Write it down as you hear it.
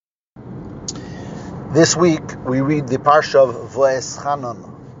This week we read the parsha of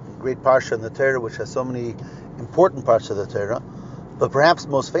Vaeschanan, great parsha in the Torah, which has so many important parts of the Torah. But perhaps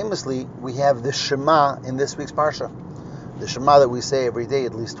most famously, we have the Shema in this week's parsha, the Shema that we say every day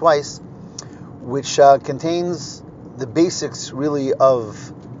at least twice, which contains the basics really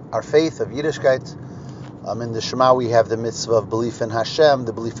of our faith, of Yiddishkeit. In the Shema we have the mitzvah of belief in Hashem,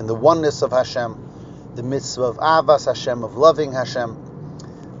 the belief in the oneness of Hashem, the mitzvah of Avas Hashem, of loving Hashem,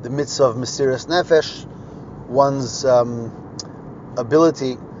 the mitzvah of Mesiras Nefesh, one's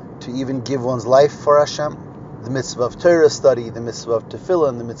ability to even give one's life for Hashem, the mitzvah of Torah study, the mitzvah of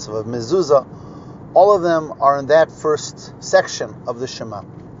Tefillah, the mitzvah of Mezuzah. All of them are in that first section of the Shema.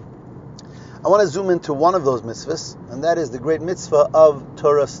 I want to zoom into one of those mitzvahs, and that is the great mitzvah of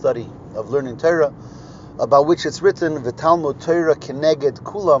Torah study, of learning Torah, about which it's written, V'talmud Torah keneged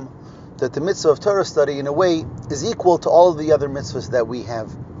kulam, that the mitzvah of Torah study, in a way, is equal to all of the other mitzvahs that we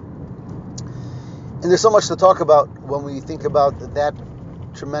have. And there's so much to talk about when we think about that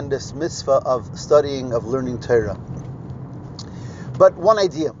tremendous mitzvah of studying, of learning Torah. But one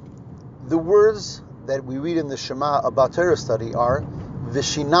idea, the words that we read in the Shema about Torah study are,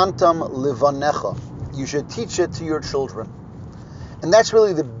 Vaeschanan levanecha, you should teach it to your children. And that's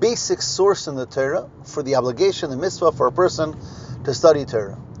really the basic source in the Torah for the obligation, the mitzvah for a person to study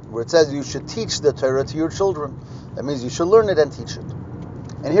Torah, where it says you should teach the Torah to your children. That means you should learn it and teach it.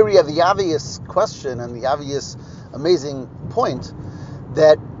 And here we have the obvious question and the obvious amazing point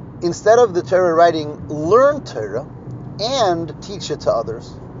that instead of the Torah writing, learn Torah and teach it to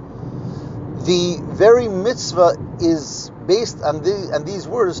others, the very mitzvah is based on these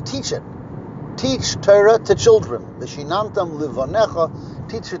words, teach it. Teach Torah to children. Vaeschanan levanecha,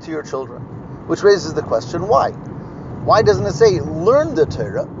 teach it to your children. Which raises the question, why? Why doesn't it say, learn the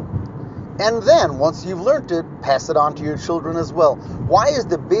Torah, and then, once you've learned it, pass it on to your children as well? Why is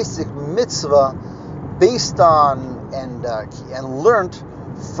the basic mitzvah based on and learned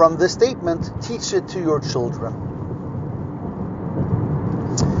from the statement, teach it to your children?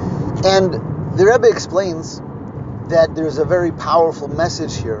 And the Rebbe explains that there's a very powerful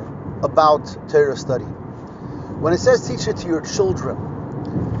message here about Torah study. When it says teach it to your children,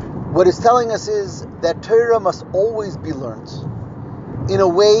 what it's telling us is that Torah must always be learned in a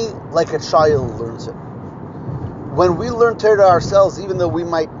way like a child learns it. When we learn Torah ourselves, even though we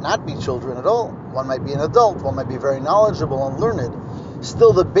might not be children at all, one might be an adult, one might be very knowledgeable and learned,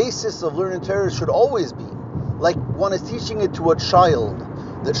 still the basis of learning Torah should always be like one is teaching it to a child,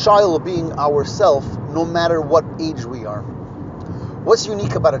 the child being ourself, no matter what age we are. What's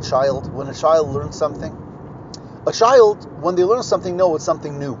unique about a child when a child learns something? A child, when they learn something, know it's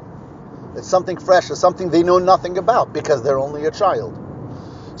something new. It's something fresh, it's something they know nothing about because they're only a child.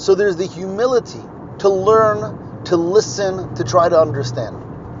 So there's the humility to learn, to listen, to try to understand.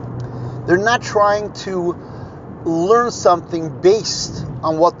 They're not trying to learn something based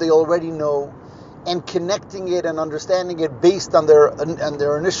on what they already know and connecting it and understanding it based on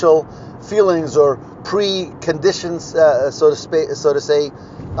their initial feelings or preconditions, so to say,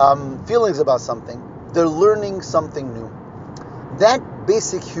 feelings about something. They're learning something new. That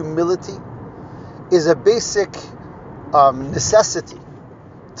basic humility is a basic necessity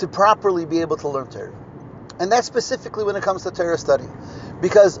to properly be able to learn Torah. And that's specifically when it comes to Torah study.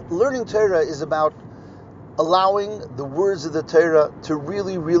 Because learning Torah is about allowing the words of the Torah to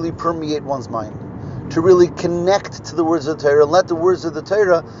really, really permeate one's mind, to really connect to the words of the Torah, and let the words of the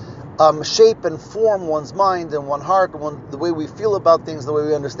Torah shape and form one's mind and one heart, the way we feel about things, the way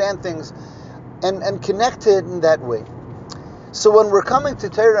we understand things, and connect it in that way. So when we're coming to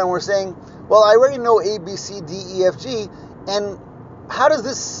Torah and we're saying, well, I already know A, B, C, D, E, F, G, and how does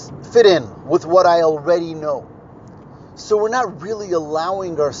this fit in with what I already know? So we're not really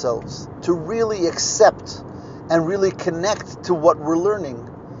allowing ourselves to really accept and really connect to what we're learning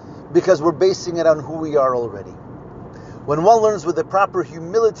because we're basing it on who we are already. When one learns with the proper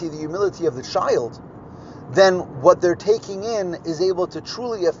humility, the humility of the child, then what they're taking in is able to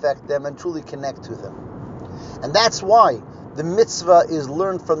truly affect them and truly connect to them. And that's why the mitzvah is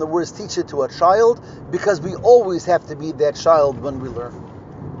learned from the words teach it to a child, because we always have to be that child when we learn.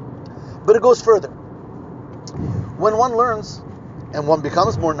 But it goes further. When one learns and one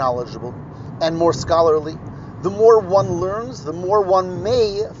becomes more knowledgeable and more scholarly, the more one learns, the more one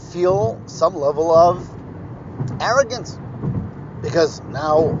may feel some level of arrogance. Because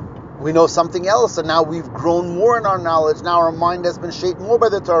now we know something else, and now we've grown more in our knowledge. Now our mind has been shaped more by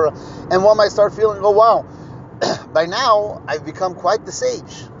the Torah. And one might start feeling, oh wow, by now I've become quite the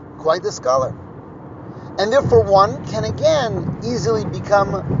sage, quite the scholar. And therefore one can again easily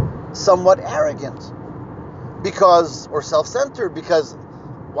become somewhat arrogant or self-centered, because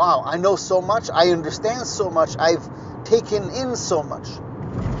wow, I know so much, I understand so much, I've taken in so much.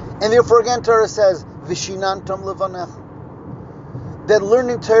 And therefore again Torah says, Vaeschanan levanecha, that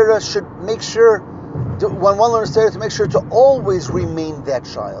learning Torah should make sure, when one learns Torah, to make sure to always remain that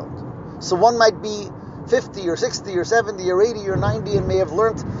child. So one might be 50 or 60 or 70 or 80 or 90 and may have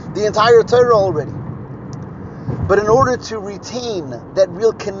learned the entire Torah already. But in order to retain that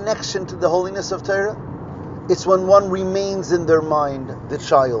real connection to the holiness of Torah, it's when one remains in their mind the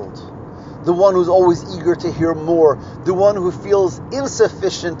child, the one who's always eager to hear more, the one who feels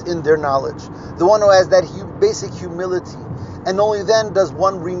insufficient in their knowledge, the one who has that basic humility. And only then does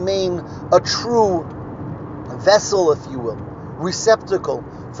one remain a true vessel, if you will, receptacle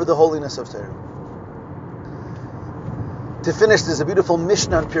for the holiness of Torah. To finish, there's a beautiful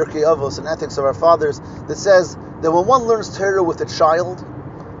Mishnah in Pirkei Avos, in Ethics of Our Fathers, that says that when one learns Torah with a child,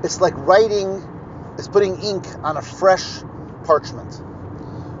 it's like it's putting ink on a fresh parchment.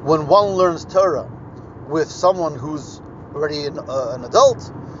 When one learns Torah with someone who's already an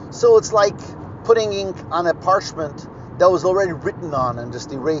adult, so it's like putting ink on a parchment that was already written on and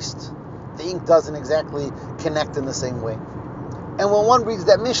just erased. The ink doesn't exactly connect in the same way. And when one reads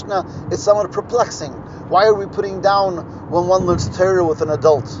that Mishnah, it's somewhat perplexing. Why are we putting down when one learns Torah with an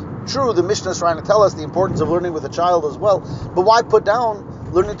adult? True, the Mishnah is trying to tell us the importance of learning with a child as well, but why put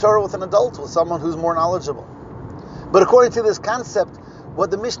down learning Torah with an adult, with someone who's more knowledgeable? But according to this concept,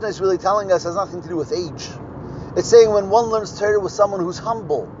 what the Mishnah is really telling us has nothing to do with age. It's saying when one learns Torah with someone who's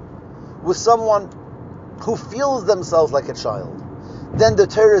humble, with someone who feels themselves like a child, then the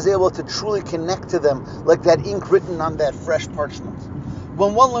Torah is able to truly connect to them like that ink written on that fresh parchment.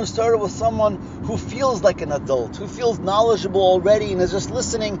 When one learns Torah with someone who feels like an adult, who feels knowledgeable already and is just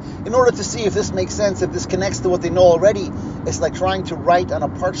listening in order to see if this makes sense, if this connects to what they know already, it's like trying to write on a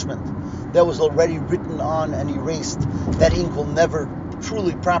parchment that was already written on and erased. That ink will never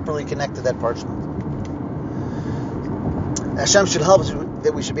truly, properly connect to that parchment. Hashem should help us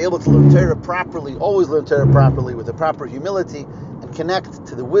that we should be able to learn Torah properly, always learn Torah properly with the proper humility, and connect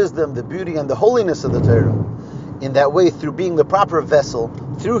to the wisdom, the beauty, and the holiness of the Torah. In that way, through being the proper vessel,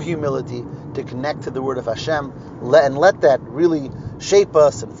 through humility, to connect to the word of Hashem, and let that really shape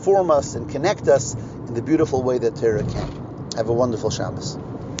us and form us and connect us in the beautiful way that Torah can. Have a wonderful Shabbos.